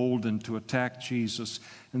emboldened to attack Jesus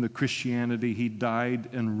and the Christianity He died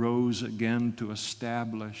and rose again to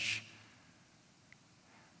establish.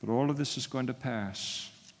 But all of this is going to pass.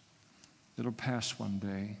 It'll pass one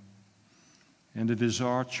day. And it is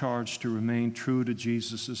our charge to remain true to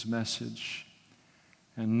Jesus' message,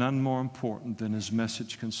 and none more important than His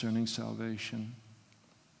message concerning salvation.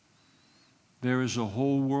 There is a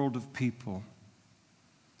whole world of people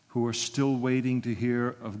who are still waiting to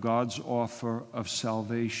hear of God's offer of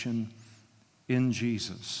salvation in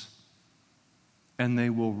Jesus. And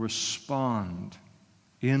they will respond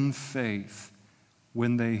in faith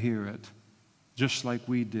when they hear it, just like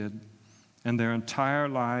we did. And their entire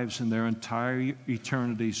lives and their entire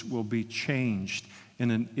eternities will be changed in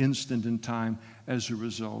an instant in time as a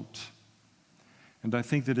result. And I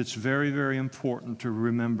think that it's very, very important to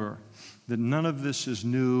remember that none of this is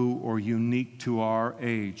new or unique to our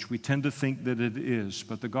age. We tend to think that it is,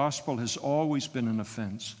 but the gospel has always been an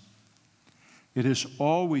offense. It has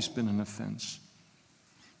always been an offense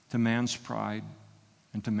to man's pride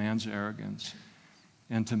and to man's arrogance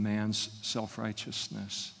and to man's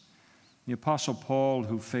self-righteousness. The Apostle Paul,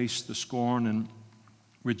 who faced the scorn and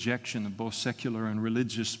rejection of both secular and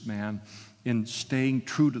religious man in staying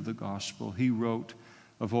true to the gospel, he wrote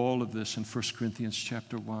of all of this in 1 Corinthians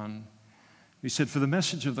chapter 1. He said, "For the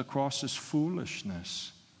message of the cross is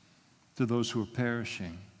foolishness to those who are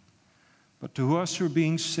perishing. But to us who are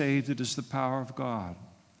being saved, it is the power of God.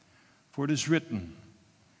 For it is written,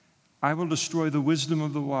 I will destroy the wisdom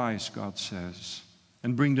of the wise, God says,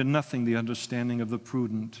 and bring to nothing the understanding of the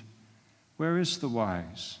prudent. Where is the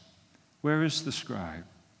wise? Where is the scribe?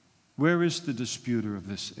 Where is the disputer of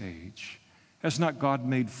this age? Has not God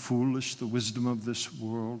made foolish the wisdom of this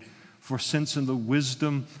world? For since in the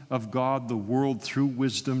wisdom of God, the world through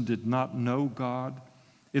wisdom did not know God,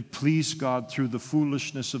 it pleased God through the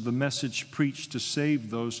foolishness of the message preached to save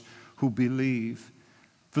those who believe.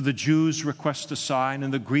 For the Jews request a sign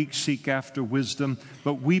and the Greeks seek after wisdom,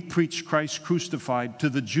 but we preach Christ crucified, to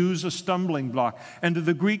the Jews a stumbling block, and to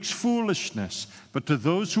the Greeks foolishness. But to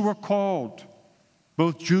those who are called,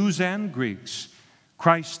 both Jews and Greeks,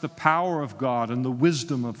 Christ the power of God and the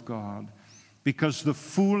wisdom of God. Because the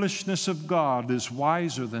foolishness of God is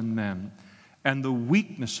wiser than men, and the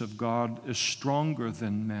weakness of God is stronger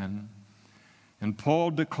than men. And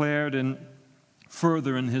Paul declared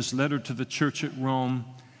further in his letter to the church at Rome,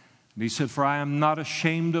 and he said, "For I am not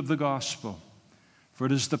ashamed of the gospel, for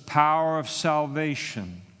it is the power of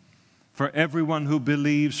salvation for everyone who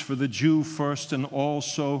believes, for the Jew first and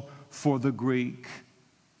also for the Greek."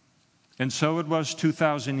 And so it was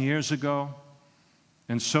 2,000 years ago,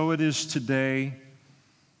 and so it is today,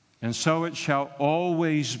 and so it shall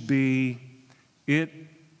always be, it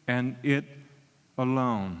and it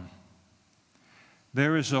alone.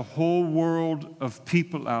 There is a whole world of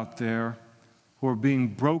people out there who are being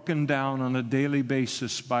broken down on a daily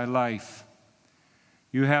basis by life.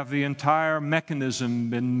 You have the entire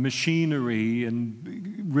mechanism and machinery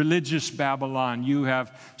and religious Babylon. You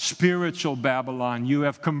have spiritual Babylon. You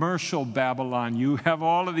have commercial Babylon. You have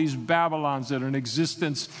all of these Babylons that are in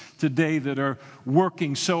existence today that are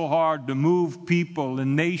working so hard to move people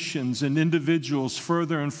and nations and individuals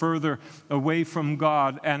further and further away from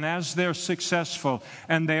God. And as they're successful,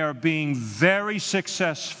 and they are being very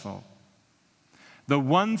successful, the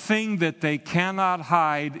one thing that they cannot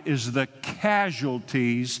hide is the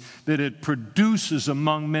casualties that it produces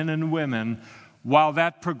among men and women while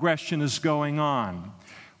that progression is going on.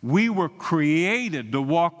 We were created to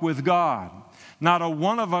walk with God. Not a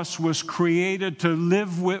one of us was created to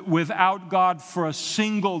live without God for a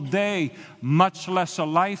single day, much less a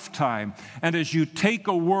lifetime. And as you take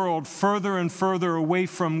a world further and further away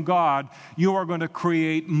from God, you are going to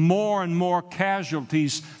create more and more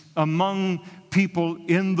casualties among people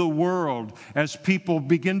in the world as people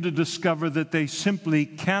begin to discover that they simply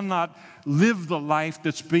cannot live the life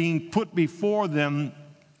that's being put before them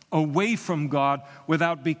away from God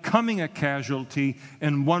without becoming a casualty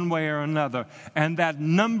in one way or another. And that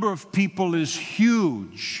number of people is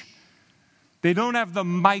huge. They don't have the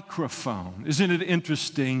microphone. Isn't it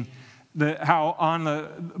interesting how on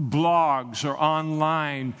blogs or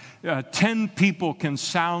online, 10 people can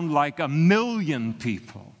sound like 1,000,000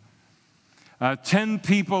 people. 10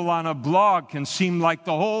 people on a blog can seem like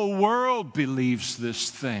the whole world believes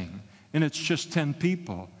this thing, and it's just 10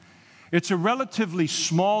 people. It's a relatively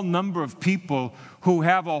small number of people who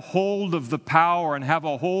have a hold of the power and have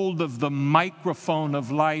a hold of the microphone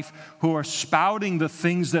of life, who are spouting the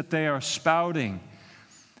things that they are spouting.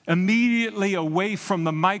 Immediately away from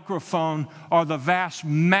the microphone are the vast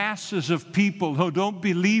masses of people who don't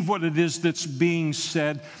believe what it is that's being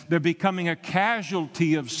said. They're becoming a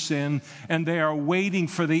casualty of sin, and they are waiting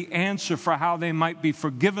for the answer for how they might be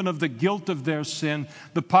forgiven of the guilt of their sin,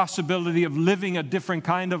 the possibility of living a different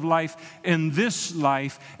kind of life in this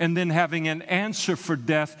life, and then having an answer for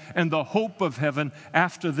death and the hope of heaven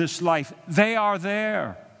after this life. They are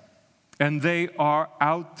there, and they are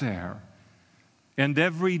out there. And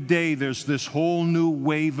every day there's this whole new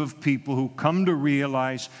wave of people who come to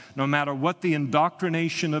realize no matter what the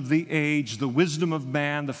indoctrination of the age, the wisdom of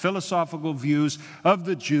man, the philosophical views of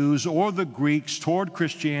the Jews or the Greeks toward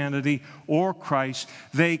Christianity or Christ,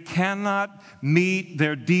 they cannot meet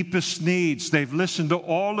their deepest needs. They've listened to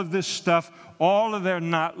all of this stuff all of their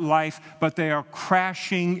life, but they are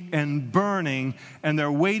crashing and burning, and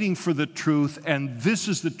they're waiting for the truth, and this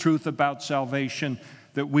is the truth about salvation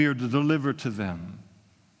that we are to deliver to them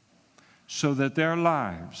so that their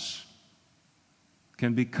lives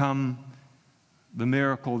can become the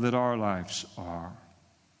miracle that our lives are.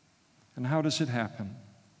 And how does it happen?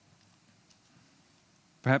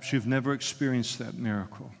 Perhaps you've never experienced that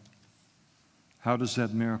miracle. How does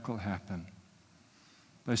that miracle happen?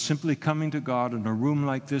 By simply coming to God in a room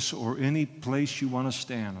like this or any place you want to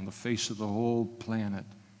stand on the face of the whole planet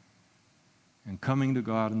and coming to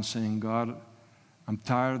God and saying, God, I'm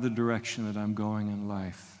tired of the direction that I'm going in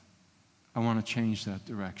life. I want to change that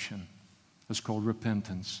direction. It's called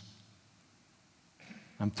repentance.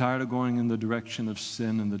 I'm tired of going in the direction of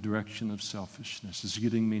sin and the direction of selfishness. It's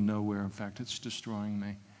getting me nowhere. In fact, it's destroying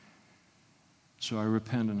me. So I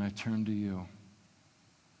repent and I turn to you.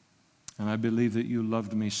 And I believe that you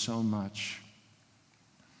loved me so much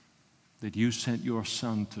that you sent your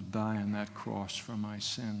Son to die on that cross for my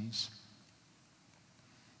sins.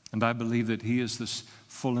 And I believe that He is this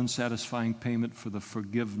full and satisfying payment for the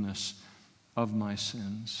forgiveness of my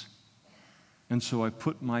sins. And so I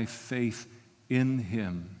put my faith in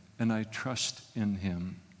Him and I trust in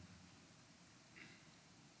Him.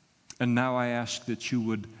 And now I ask that you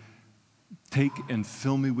would take and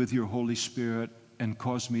fill me with your Holy Spirit and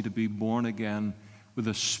cause me to be born again with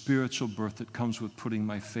a spiritual birth that comes with putting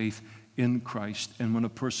my faith in Christ. And when a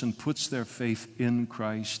person puts their faith in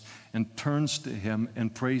Christ and turns to Him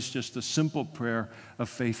and prays just a simple prayer of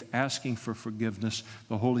faith, asking for forgiveness,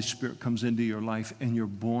 the Holy Spirit comes into your life and you're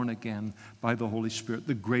born again by the Holy Spirit,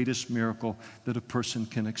 the greatest miracle that a person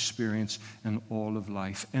can experience in all of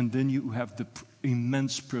life. And then you have the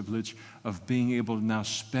immense privilege of being able to now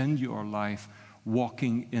spend your life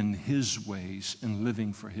walking in His ways and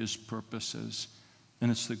living for His purposes.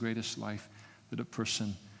 And it's the greatest life that a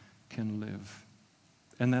person can live.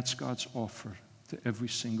 And that's God's offer to every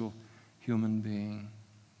single human being.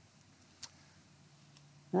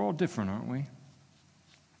 We're all different, aren't we?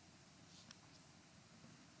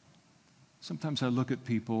 Sometimes I look at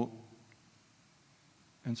people,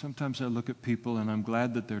 and I'm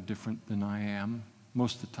glad that they're different than I am.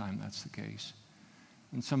 Most of the time, that's the case.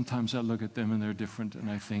 And sometimes I look at them and they're different, and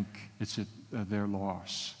I think it's their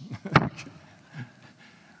loss.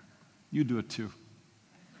 You do it too.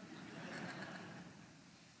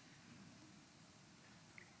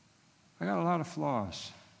 I got a lot of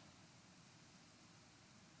flaws.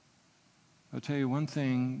 I'll tell you one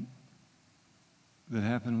thing that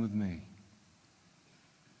happened with me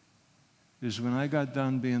is when I got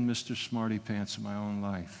done being Mr. Smarty Pants in my own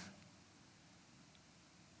life,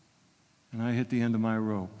 and I hit the end of my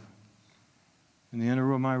rope. And the end of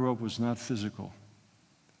my rope was not physical.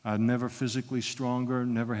 I'd never physically stronger,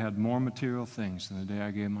 never had more material things than the day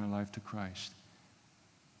I gave my life to Christ.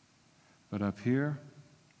 But up here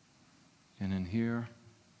and in here,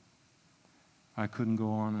 I couldn't go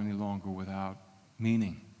on any longer without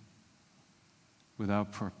meaning,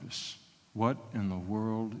 without purpose. What in the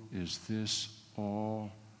world is this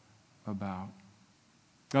all about?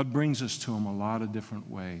 God brings us to Him a lot of different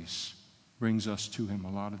ways.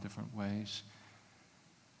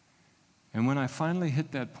 And when I finally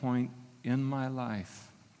hit that point in my life,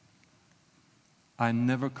 I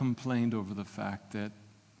never complained over the fact that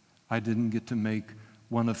I didn't get to make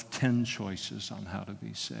one of 10 choices on how to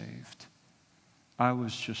be saved. I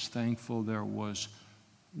was just thankful there was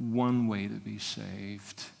one way to be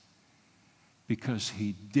saved, because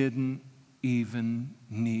He didn't even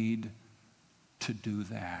need to do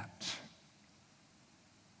that.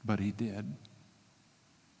 But He did.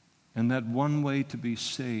 And that one way to be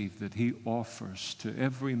saved that He offers to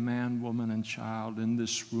every man, woman, and child in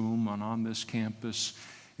this room and on this campus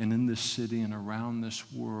and in this city and around this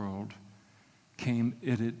world came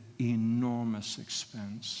at an enormous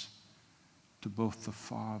expense to both the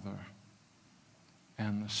Father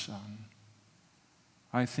and the Son.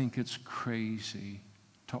 I think it's crazy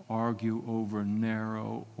to argue over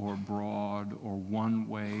narrow or broad or one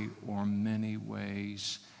way or many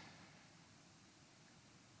ways.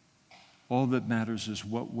 All that matters is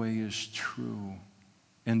what way is true,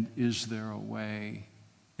 and is there a way?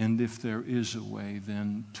 And if there is a way,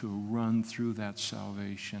 then to run through that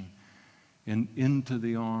salvation and into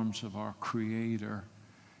the arms of our Creator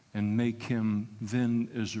and make Him then,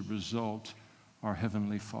 as a result, our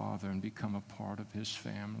Heavenly Father and become a part of His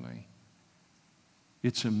family.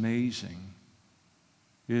 It's amazing.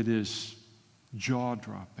 It is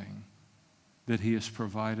jaw-dropping that He has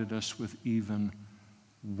provided us with even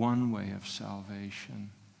one way of salvation.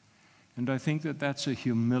 And I think that that's a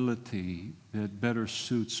humility that better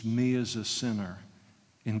suits me as a sinner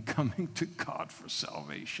in coming to God for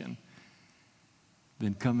salvation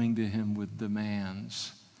than coming to Him with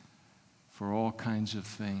demands for all kinds of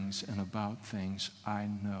things and about things I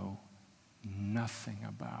know nothing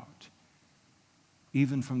about,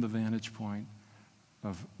 even from the vantage point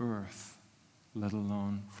of earth, let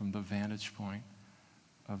alone from the vantage point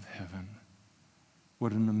of heaven.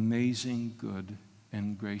 What an amazing, good,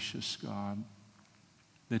 and gracious God,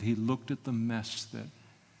 that He looked at the mess that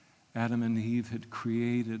Adam and Eve had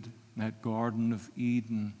created in that Garden of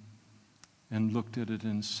Eden and looked at it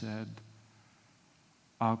and said,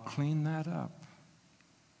 I'll clean that up,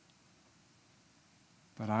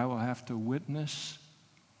 but I will have to witness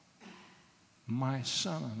my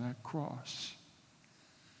Son on that cross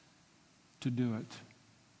to do it.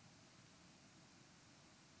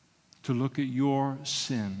 To look at your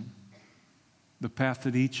sin, the path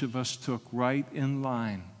that each of us took right in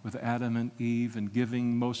line with Adam and Eve, and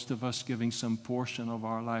most of us giving some portion of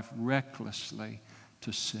our life recklessly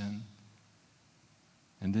to sin.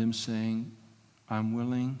 And Him saying, I'm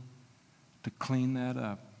willing to clean that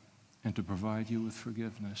up and to provide you with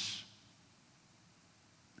forgiveness,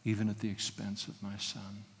 even at the expense of my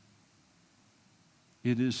Son.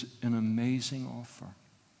 It is an amazing offer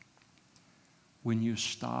when you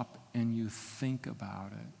stop and you think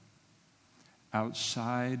about it,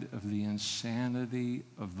 outside of the insanity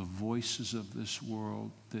of the voices of this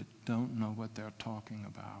world that don't know what they're talking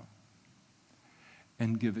about.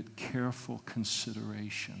 and give it careful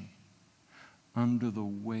consideration under the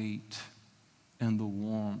weight and the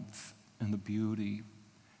warmth and the beauty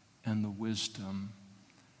and the wisdom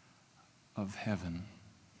of heaven.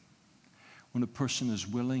 When a person is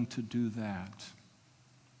willing to do that,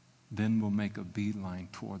 then we'll make a beeline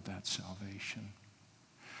toward that salvation.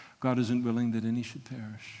 God isn't willing that any should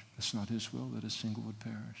perish. It's not his will that a single would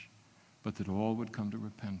perish, but that all would come to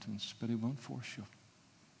repentance. But he won't force you.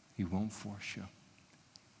 He won't force you.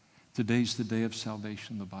 Today's the day of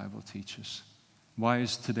salvation, the Bible teaches. Why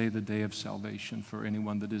is today the day of salvation for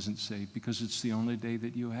anyone that isn't saved? Because it's the only day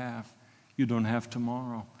that you have. You don't have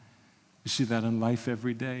tomorrow. You see that in life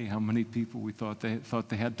every day. How many people we thought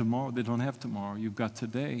they had tomorrow. They don't have tomorrow. You've got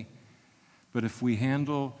today. But if we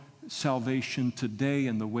handle salvation today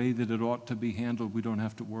in the way that it ought to be handled, we don't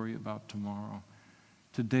have to worry about tomorrow.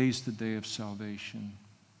 Today's the day of salvation.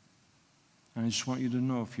 And I just want you to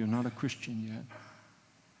know, if you're not a Christian yet,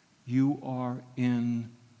 you are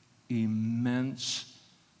in immense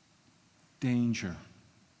danger.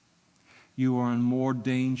 You are in more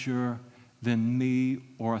danger than me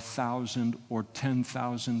or 1,000 or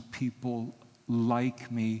 10,000 people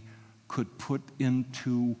like me could put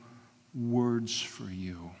into words for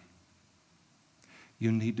you.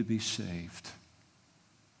 You need to be saved.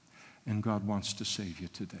 And God wants to save you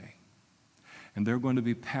today. And there are going to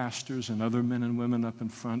be pastors and other men and women up in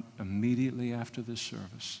front immediately after this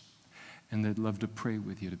service. And they'd love to pray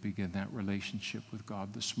with you to begin that relationship with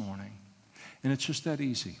God this morning. And it's just that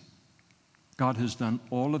easy. God has done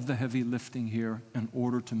all of the heavy lifting here in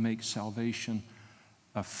order to make salvation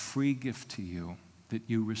a free gift to you that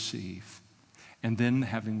you receive. And then,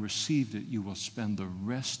 having received it, you will spend the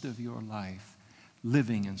rest of your life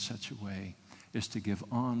living in such a way as to give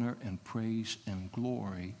honor and praise and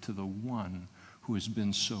glory to the one who has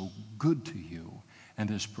been so good to you and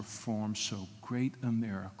has performed so great a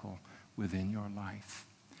miracle within your life.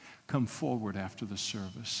 Come forward after the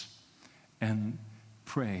service and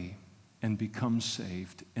pray and become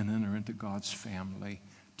saved and enter into God's family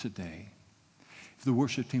today. If the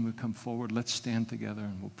worship team would come forward, let's stand together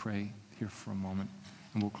and we'll pray here for a moment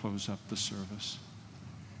and we'll close up the service.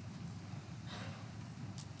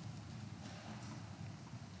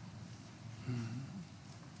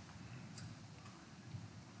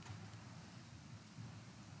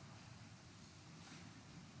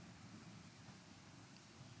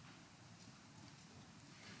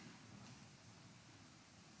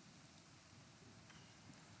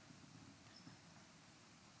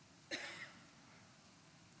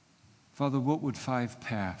 Father, what would 5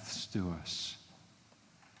 paths do us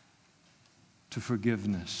to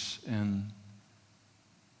forgiveness and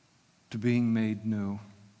to being made new,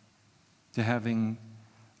 to having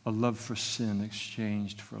a love for sin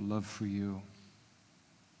exchanged for a love for you,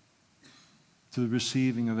 to the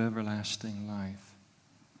receiving of everlasting life?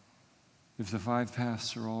 If the 5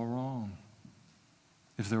 paths are all wrong,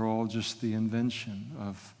 if they're all just the invention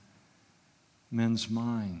of men's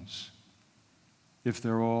minds, if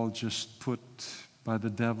they're all just put by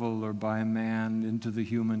the devil or by man into the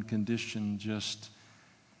human condition just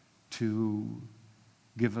to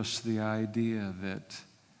give us the idea that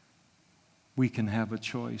we can have a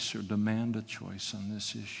choice or demand a choice on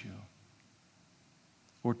this issue,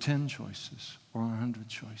 or 10 choices or 100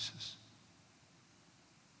 choices.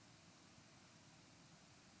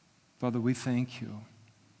 Father, we thank you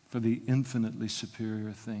for the infinitely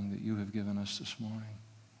superior thing that you have given us this morning.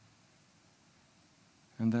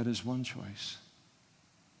 And that is one choice,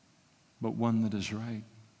 but one that is right,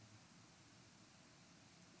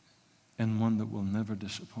 and one that will never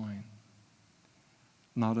disappoint,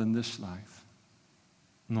 not in this life,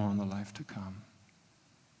 nor in the life to come.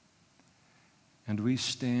 And we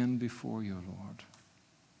stand before you, Lord,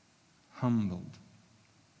 humbled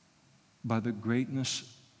by the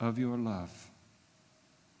greatness of your love,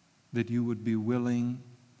 that you would be willing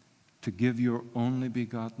to give your only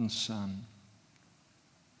begotten Son,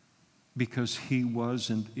 because he was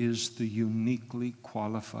and is the uniquely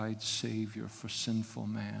qualified Savior for sinful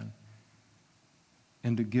man,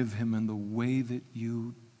 and to give him in the way that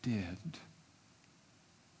you did,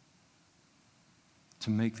 to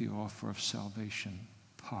make the offer of salvation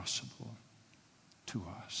possible to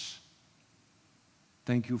us.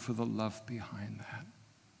 Thank you for the love behind that.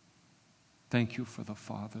 Thank you for the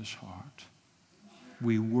Father's heart.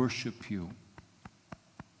 We worship you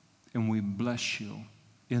and we bless you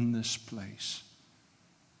in this place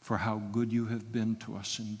for how good you have been to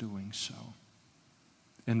us in doing so.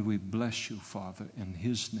 And we bless you, Father, in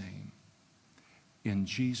his name, in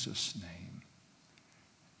Jesus' name.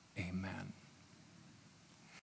 Amen.